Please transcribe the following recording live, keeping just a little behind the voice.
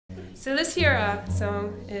So this here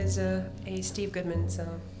song is a Steve Goodman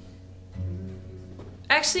song.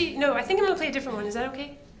 Actually, no, I think I'm going to play a different one. Is that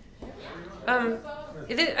okay? I'm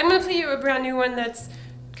going to play you a brand new one that's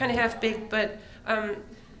kind of half-baked, but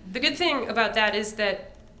the good thing about that is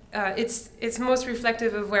that it's most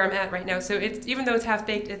reflective of where I'm at right now. So even though it's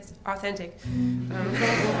half-baked, it's authentic.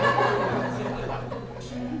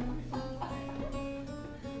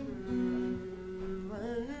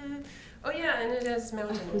 Oh yeah, and it is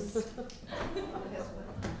mountainous. It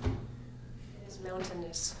is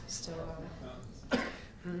mountainous still.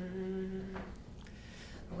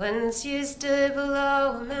 Once you stood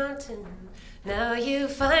below a mountain, now you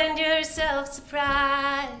find yourself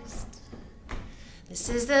surprised. This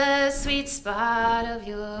is the sweet spot of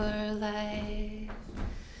your life.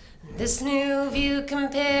 This new view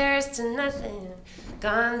compares to nothing.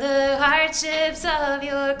 Gone the hardships of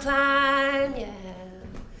your climb, yeah.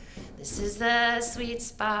 This is the sweet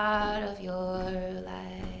spot of your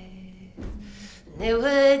life. And it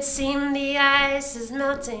would seem the ice is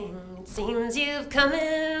melting. It seems you've come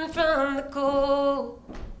in from the cold.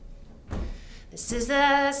 This is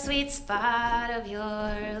the sweet spot of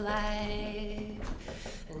your life.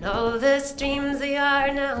 And all the streams, they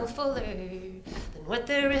are now fuller than what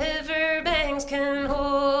the river banks can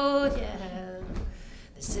hold, yeah.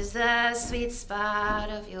 This is the sweet spot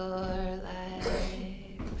of your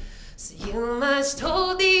life. So you must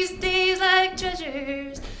hold these days like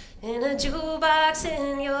treasures in a jewel box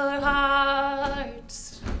in your heart.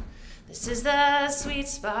 This is the sweet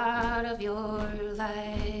spot of your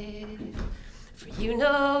life. For you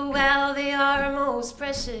know well they are most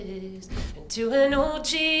precious, and to an old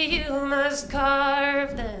tree you must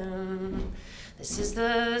carve them. This is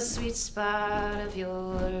the sweet spot of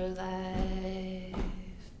your life.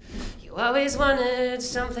 You always wanted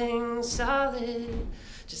something solid,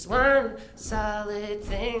 just one solid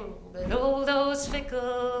thing, but oh, those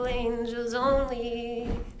fickle angels only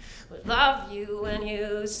would love you when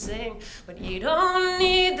you sing. But you don't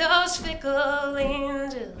need those fickle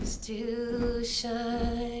angels to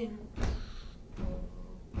shine.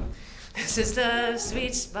 This is the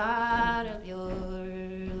sweet spot of your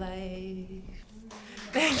life.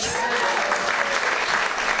 Thank you.